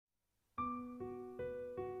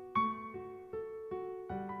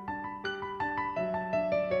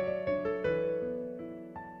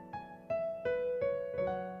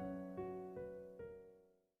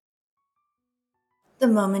The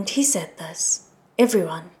moment he said this,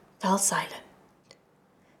 everyone fell silent,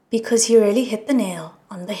 because he really hit the nail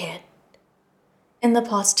on the head. In the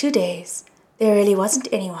past 2 days, there really wasn't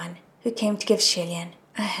anyone who came to give Ch.198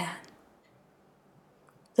 a hand.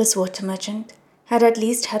 This water merchant had at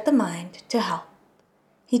least had the mind to help.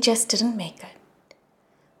 He just didn't make it.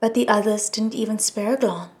 But the others didn't even spare a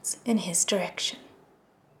glance in his direction.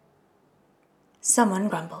 Someone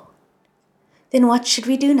grumbled. Then what should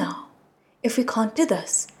we do now? If we can't do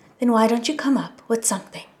this, then why don't you come up with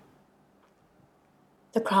something?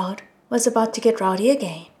 The crowd was about to get rowdy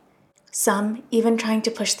again, some even trying to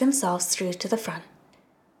push themselves through to the front.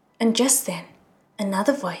 And just then,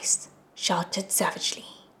 another voice shouted savagely.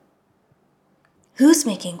 Who's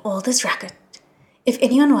making all this racket? If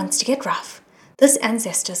anyone wants to get rough, this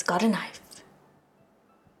ancestor's got a knife.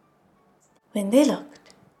 When they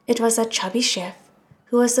looked, it was that chubby chef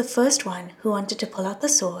who was the first one who wanted to pull out the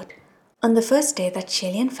sword on the first day that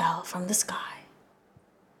Ch.198 fell from the sky.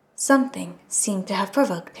 Something seemed to have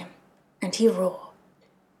provoked him, and he roared.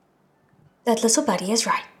 That little buddy is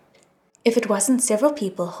right. If it wasn't several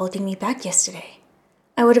people holding me back yesterday,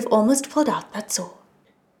 I would have almost pulled out that sword.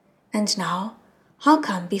 And now, how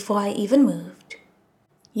come before I even moved?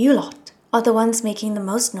 You lot are the ones making the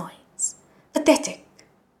most noise. Pathetic.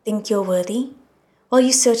 Think you're worthy? Well,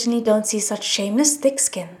 you certainly don't see such shameless thick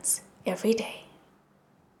skins every day.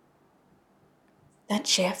 That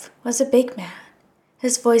chef was a big man,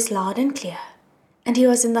 his voice loud and clear, and he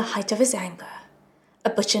was in the height of his anger, a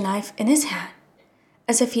butcher knife in his hand,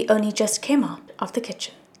 as if he only just came out of the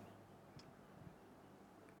kitchen.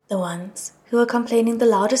 The ones who were complaining the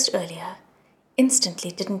loudest earlier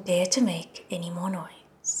instantly didn't dare to make any more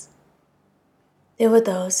noise. There were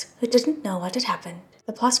those who didn't know what had happened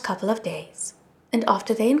the past couple of days, and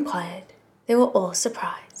after they inquired, they were all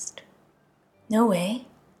surprised. No way?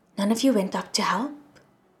 None of you went up to help?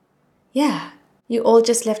 Yeah, you all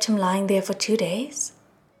just left him lying there for 2 days?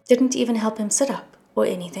 Didn't even help him sit up or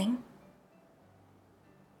anything?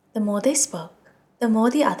 The more they spoke, the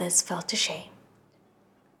more the others felt ashamed.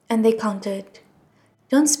 And they countered,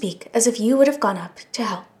 don't speak as if you would have gone up to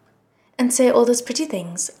help, and say all those pretty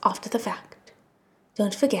things after the fact.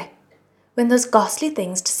 Don't forget, when those ghastly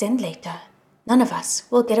things descend later, none of us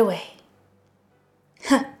will get away.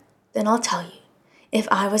 Huh, then I'll tell you, if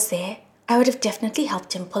I was there, I would have definitely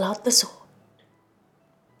helped him pull out the sword.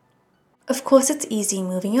 Of course it's easy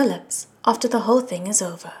moving your lips after the whole thing is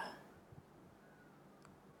over.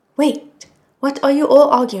 Wait, what are you all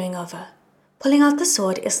arguing over? Pulling out the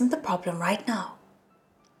sword isn't the problem right now.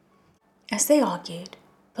 As they argued,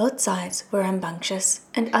 both sides were rambunctious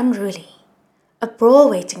and unruly, a brawl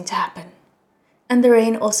waiting to happen, and the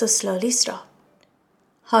rain also slowly stopped.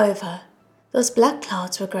 However, those black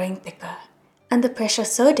clouds were growing thicker, and the pressure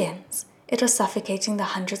so dense it was suffocating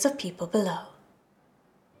the hundreds of people below.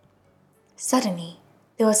 Suddenly,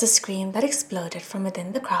 there was a scream that exploded from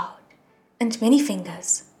within the crowd, and many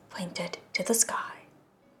fingers pointed to the sky.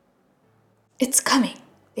 It's coming,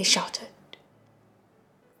 they shouted.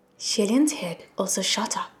 Ch.198's head also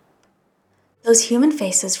shot up. Those human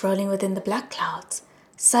faces rolling within the black clouds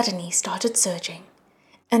suddenly started surging,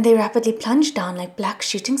 and they rapidly plunged down like black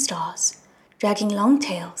shooting stars, dragging long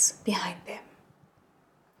tails behind them.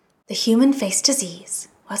 The human-face disease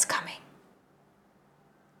was coming.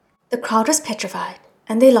 The crowd was petrified,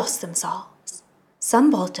 and they lost themselves. Some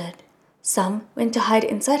bolted, some went to hide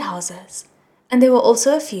inside houses, and there were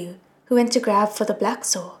also a few who went to grab for the black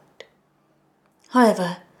sword.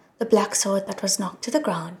 However, the black sword that was knocked to the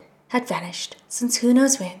ground had vanished since who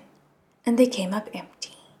knows when, and they came up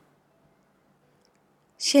empty.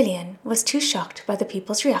 Ch.198 was too shocked by the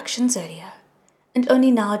people's reactions earlier, and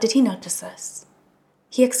only now did he notice this.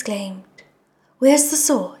 He exclaimed, "Where's the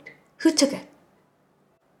sword? Who took it?"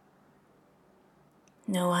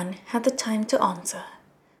 No one had the time to answer,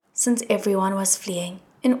 since everyone was fleeing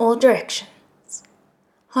in all directions.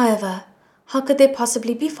 However, how could they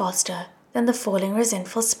possibly be faster than the falling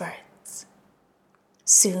resentful spirits?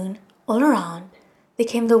 Soon, all around, there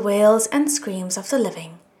came the wails and screams of the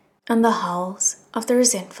living and the howls of the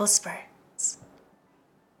resentful spirits.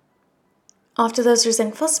 After those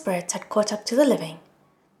resentful spirits had caught up to the living,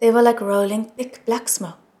 they were like rolling thick black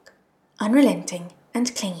smoke, unrelenting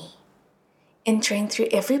and clingy, entering through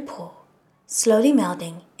every pore, slowly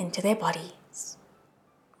melding into their bodies.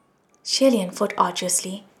 Ch.198 fought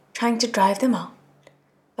arduously, trying to drive them out,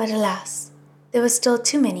 but alas, there were still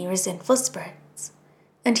too many resentful spirits,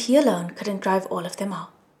 and he alone couldn't drive all of them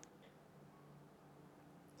out.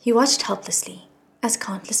 He watched helplessly as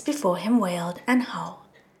countless before him wailed and howled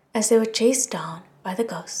as they were chased down by the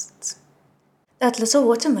ghosts. That little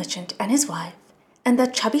water merchant and his wife and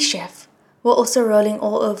that chubby chef were also rolling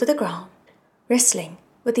all over the ground, wrestling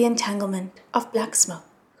with the entanglement of black smoke.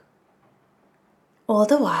 All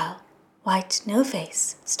the while, White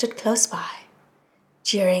No-Face stood close by,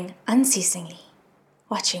 jeering unceasingly,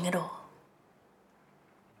 watching it all.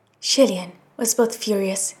 Shillian was both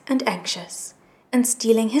furious and anxious, and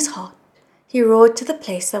steeling his heart, he roared to the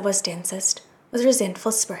place that was densest with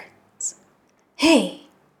resentful spirits. Hey!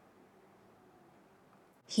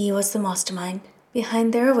 He was the mastermind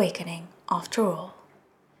behind their awakening, after all,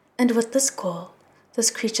 and with this call,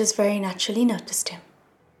 those creatures very naturally noticed him.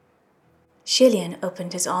 Shillian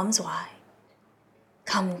opened his arms wide.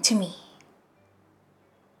 Come to me.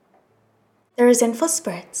 The resentful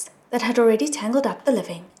spirits that had already tangled up the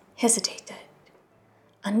living hesitated,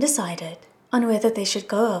 undecided on whether they should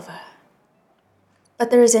go over.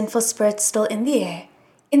 But the resentful spirits still in the air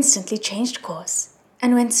instantly changed course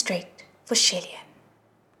and went straight for Shillian.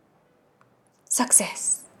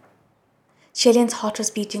 Success! Shillian's heart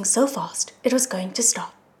was beating so fast it was going to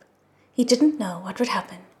stop. He didn't know what would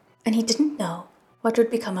happen, and he didn't know what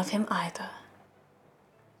would become of him either.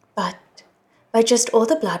 But by just all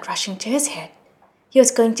the blood rushing to his head, he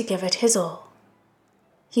was going to give it his all.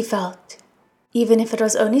 He felt, even if it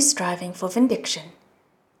was only striving for vindication,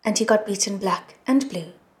 and he got beaten black and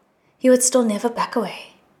blue, he would still never back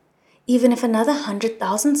away. Even if another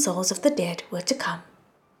 100,000 souls of the dead were to come,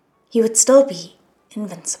 he would still be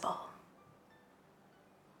invincible.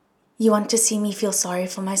 You want to see me feel sorry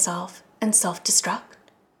for myself and self-destruct?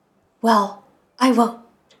 Well, I won't.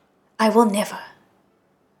 I will never.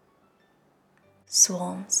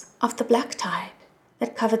 Swarms of the black tide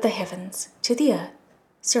that covered the heavens to the earth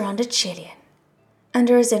surrounded Shillian, and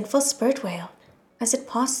a resentful spirit wailed as it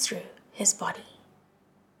passed through his body.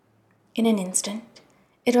 In an instant,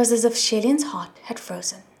 it was as if Shillian's heart had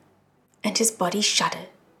frozen, and his body shuddered.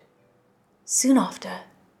 Soon after,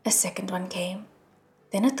 a second one came,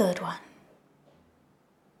 then a third one.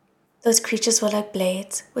 Those creatures were like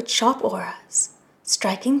blades with sharp auras,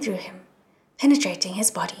 striking through him, penetrating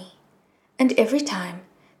his body, and every time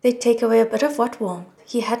they'd take away a bit of what warmth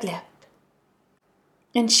he had left.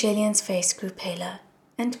 And Shillian's face grew paler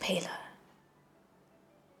and paler.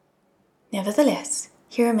 Nevertheless,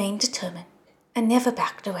 he remained determined and never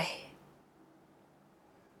backed away.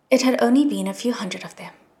 It had only been a few hundred of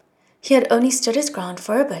them. He had only stood his ground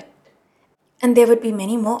for a bit, and there would be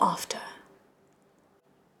many more after.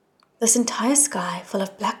 This entire sky full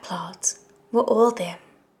of black clouds were all them.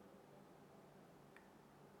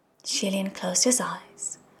 Shillian closed his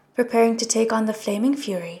eyes, preparing to take on the flaming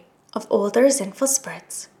fury of all the resentful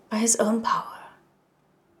spirits by his own power.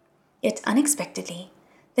 Yet unexpectedly,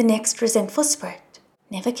 the next resentful spirit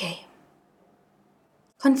never came.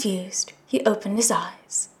 Confused, he opened his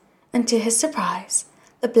eyes, and to his surprise,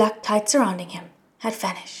 the black tide surrounding him had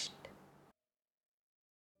vanished.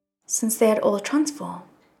 Since they had all transformed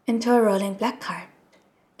into a rolling black current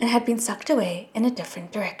and had been sucked away in a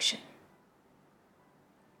different direction.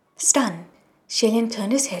 Stunned, Shillian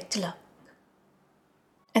turned his head to look.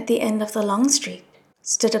 At the end of the long street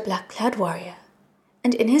stood a black-clad warrior,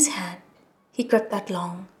 and in his hand he gripped that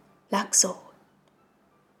long, black sword.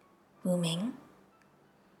 Wu Ming?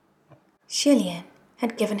 Shillian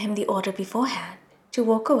had given him the order beforehand to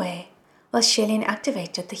walk away while Shillian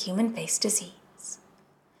activated the human-based disease.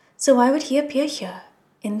 So why would he appear here,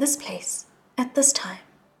 in this place, at this time?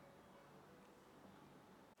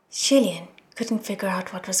 Shillian couldn't figure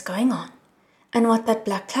out what was going on and what that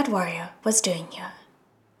black-clad warrior was doing here.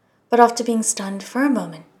 But after being stunned for a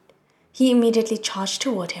moment, he immediately charged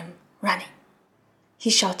toward him, running. He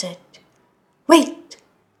shouted, "Wait!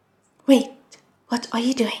 Wait! What are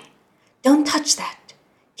you doing? Don't touch that!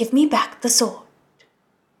 Give me back the sword!"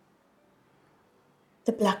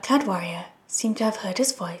 The black-clad warrior seemed to have heard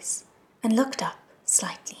his voice and looked up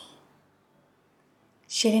slightly.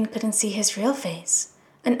 Shillian couldn't see his real face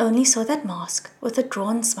and only saw that mask with a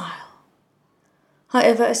drawn smile.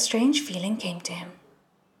 However, a strange feeling came to him.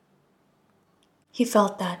 He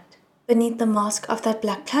felt that, beneath the mask of that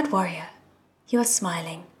black-clad warrior, he was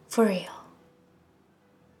smiling for real.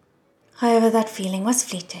 However, that feeling was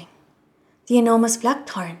fleeting. The enormous black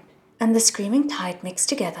torrent and the screaming tide mixed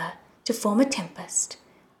together to form a tempest,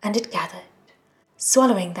 and it gathered,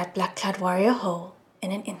 swallowing that black-clad warrior whole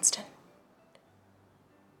in an instant.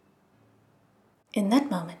 In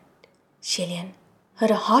that moment, Shillian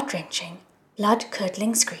heard a heart-wrenching,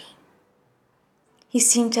 blood-curdling scream. He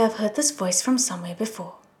seemed to have heard this voice from somewhere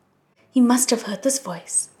before. He must have heard this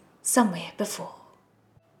voice somewhere before.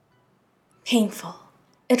 Painful.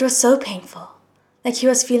 It was so painful, like he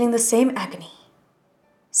was feeling the same agony.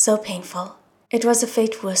 So painful, it was a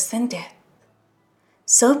fate worse than death.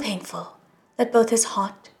 so painful that both his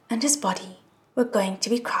heart and his body were going to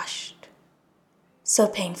be crushed. So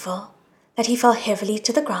painful that he fell heavily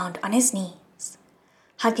to the ground on his knees,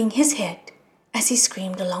 hugging his head as he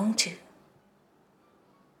screamed along too.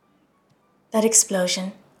 That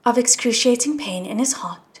explosion of excruciating pain in his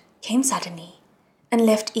heart came suddenly and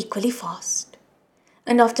left equally fast,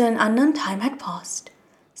 and after an unknown time had passed,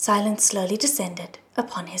 silence slowly descended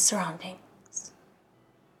upon his surroundings.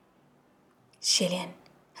 Ch.198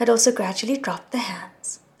 had also gradually dropped the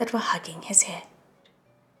hands that were hugging his head.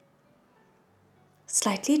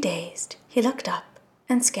 Slightly dazed, he looked up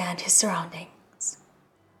and scanned his surroundings.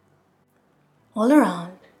 All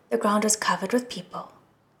around, the ground was covered with people,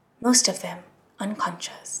 most of them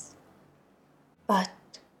unconscious. But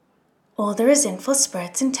all the resentful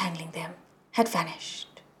spirits entangling them had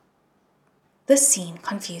vanished. This scene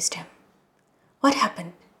confused him. What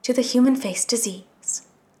happened to the human face disease?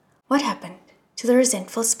 What happened to the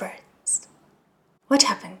resentful spirits? What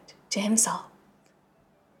happened to himself?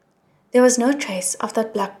 There was no trace of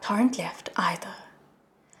that black torrent left either.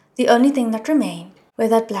 The only thing that remained where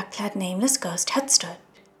that black-clad nameless ghost had stood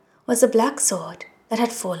was a black sword that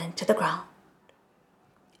had fallen to the ground.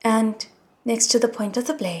 And next to the point of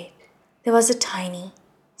the blade, there was a tiny,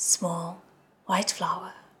 small, white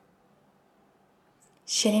flower.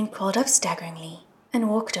 Ch.198 crawled up staggeringly and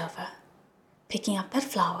walked over, picking up that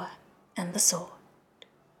flower and the sword.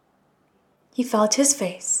 He felt his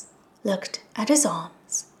face, looked at his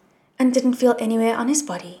arms, and didn't feel anywhere on his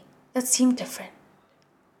body that seemed different,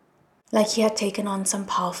 like he had taken on some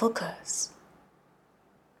powerful curse.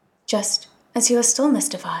 Just as he was still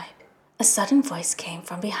mystified, a sudden voice came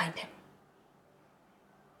from behind him.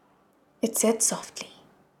 It said softly,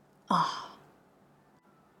 "Ah."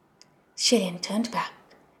 Ch.198 turned back,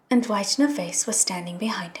 and Ch.198 was standing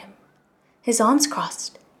behind him, his arms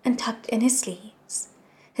crossed and tucked in his sleeves,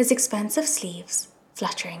 his expansive sleeves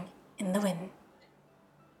fluttering in the wind.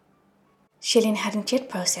 Ch.198 hadn't yet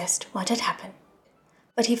processed what had happened,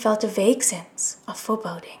 but he felt a vague sense of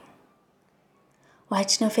foreboding.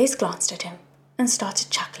 Ch.198 glanced at him and started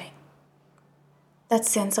chuckling. That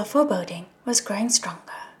sense of foreboding was growing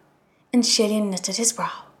stronger, and Ch.198 knitted his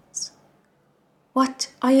brows.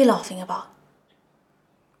 "What are you laughing about?"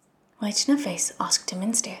 Ch.198 asked him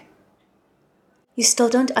instead. "You still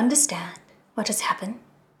don't understand what has happened?"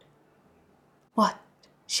 "What?"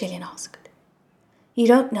 Ch.198 asked. "You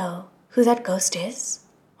don't know who that ghost is?"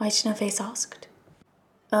 Ch.198 asked.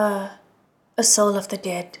 A soul of the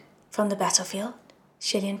dead from the battlefield?"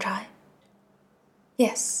 Ch.198 tried.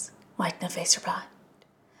 "Yes," Ch.198 replied.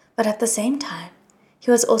 "But at the same time,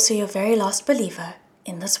 he was also your very last believer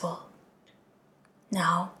in this world.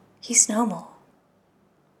 Now, he's no more."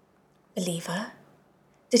 Believer?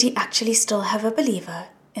 Did he actually still have a believer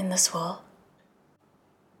in this world?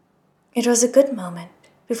 It was a good moment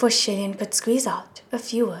before Ch.198 could squeeze out a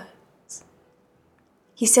few words.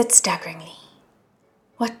 He said staggeringly,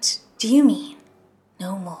 "What do you mean,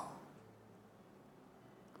 no more?"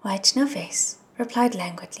 Ch.198 replied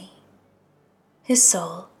languidly, "His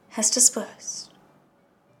soul has dispersed."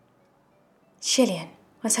 Ch.198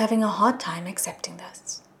 was having a hard time accepting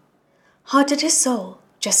this. How did his soul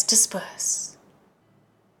just disperse?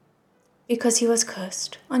 "Because he was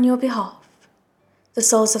cursed on your behalf. The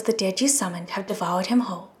souls of the dead you summoned have devoured him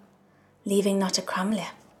whole, leaving not a crumb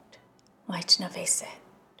left," Ch.198 said.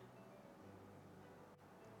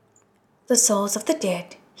 "The souls of the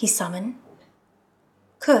dead he summoned?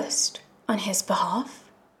 Cursed on his behalf?"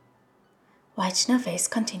 Ch.198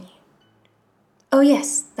 continued. "Oh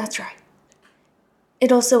yes, that's right.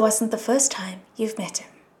 It also wasn't the first time you've met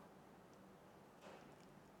him."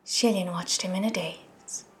 Ch.198 watched him in a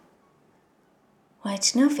daze.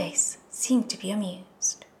 Ch.198 seemed to be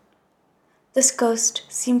amused. "This ghost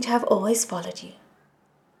seemed to have always followed you.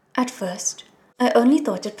 At first, I only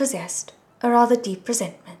thought it possessed a rather deep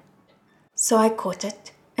resentment, so I caught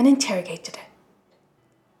it and interrogated it.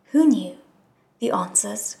 Who knew? The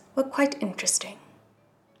answers were quite interesting.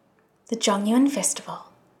 The Ch.198 festival,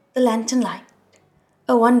 the lantern light,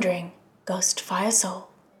 a wandering ghost fire soul.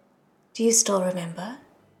 Do you still remember?"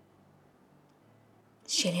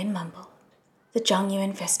 Ch.198 mumbled. "The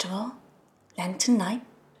Ch.198 festival, lantern night,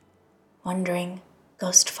 wandering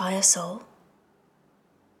ghost fire soul."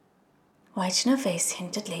 Ch.198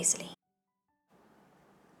 hinted lazily.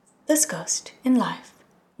 "This ghost, in life,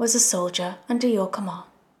 was a soldier under your command.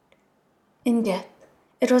 In death,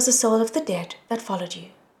 it was the soul of the dead that followed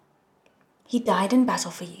you. He died in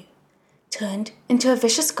battle for you, turned into a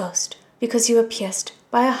vicious ghost because you were pierced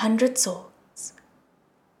by 100 swords.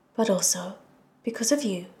 But also, because of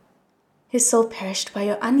you, his soul perished by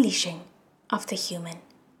your unleashing of the human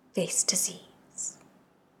face disease.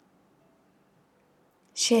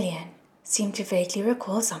 Ch.198 seemed to vaguely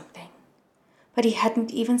recall something, but he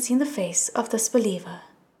hadn't even seen the face of this believer.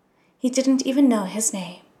 He didn't even know his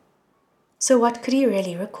name. So what could he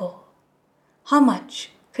really recall? How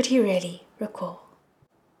much could he really recall?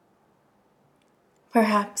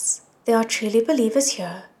 Perhaps there are truly believers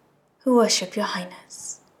here who worship your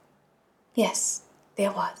highness. Yes,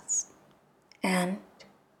 there was. And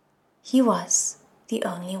he was the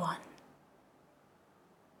only one.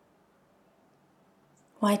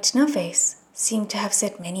 Ch.198 seemed to have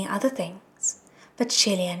said many other things, but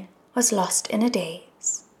Ch.198 was lost in a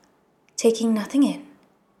daze, taking nothing in,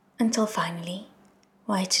 until finally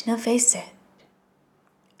Ch.198 said,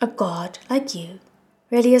 "A god like you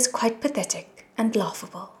really is quite pathetic and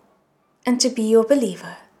laughable, and to be your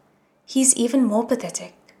believer, he's even more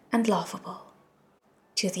pathetic and laughable,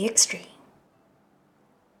 to the extreme."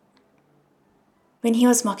 When he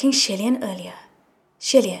was mocking Ch.198 earlier,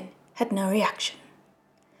 Ch.198 had no reaction.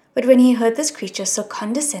 But when he heard this creature so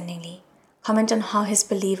condescendingly comment on how his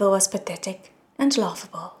believer was pathetic and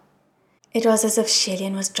laughable, it was as if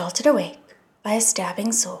Ch.198 was jolted awake by a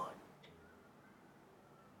stabbing sword.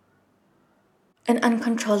 An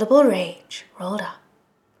uncontrollable rage rolled up.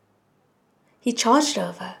 He charged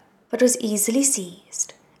over, but was easily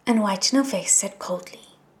seized, and Ch.198 said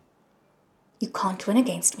coldly, "You can't win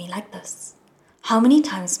against me like this. How many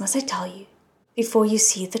times must I tell you before you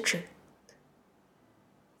see the truth?"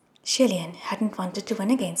 Ch.198 hadn't wanted to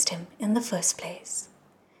win against him in the first place,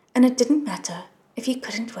 and it didn't matter if he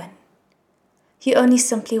couldn't win. He only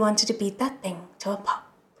simply wanted to beat that thing to a pulp.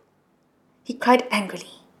 He cried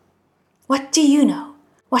angrily, "What do you know?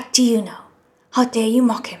 What do you know? How dare you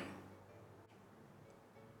mock him?"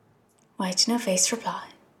 Ch.198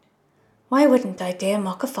 replied, "Why wouldn't I dare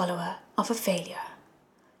mock a follower of a failure?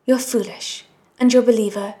 You're foolish, and your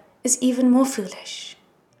believer is even more foolish.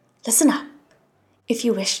 Listen up. If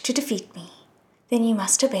you wish to defeat me, then you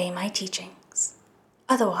must obey my teachings.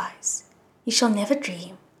 Otherwise, you shall never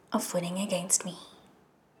dream of winning against me."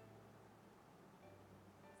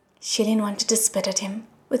 Ch.198 wanted to spit at him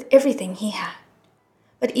with everything he had,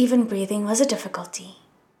 but even breathing was a difficulty.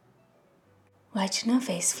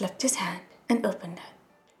 Ch.198 flipped his hand and opened it,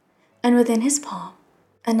 and within his palm,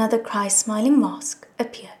 another cry-smiling mask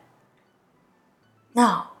appeared.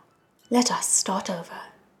 "Now, let us start over."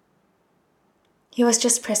 He was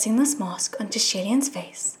just pressing this mask onto Ch.198's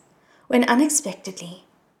face when unexpectedly,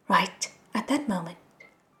 right at that moment,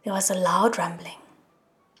 there was a loud rumbling.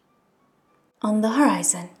 On the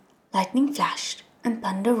horizon, lightning flashed and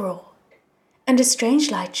thunder roared, and a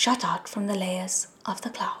strange light shot out from the layers of the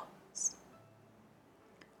clouds.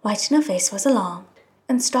 Ch.198 was alarmed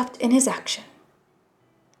and stopped in his action.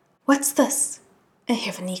 "What's this? A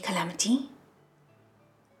heavenly calamity?"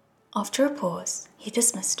 After a pause, he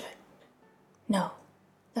dismissed it. "No,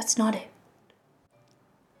 that's not it."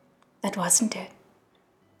 That wasn't it.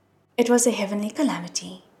 It was a heavenly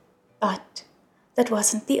calamity, but that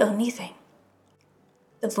wasn't the only thing.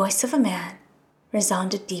 The voice of a man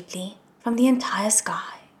resounded deeply from the entire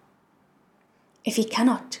sky. "If he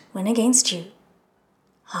cannot win against you,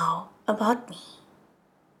 how about me?"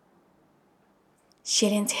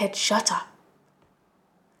 Ch.198's head shot up.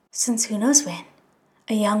 Since who knows when,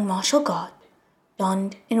 a young martial god,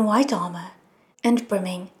 donned in white armor and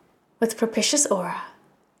brimming with propitious aura,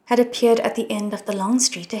 had appeared at the end of the long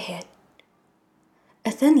street ahead.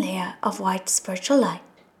 A thin layer of white spiritual light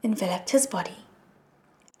enveloped his body,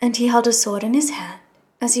 and he held a sword in his hand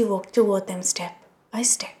as he walked toward them step by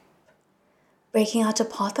step, breaking out a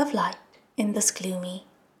path of light in this gloomy,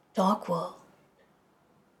 dark world.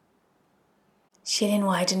 Ch.198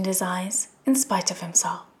 widened his eyes in spite of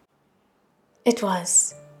himself. It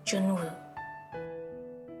was Junwoo.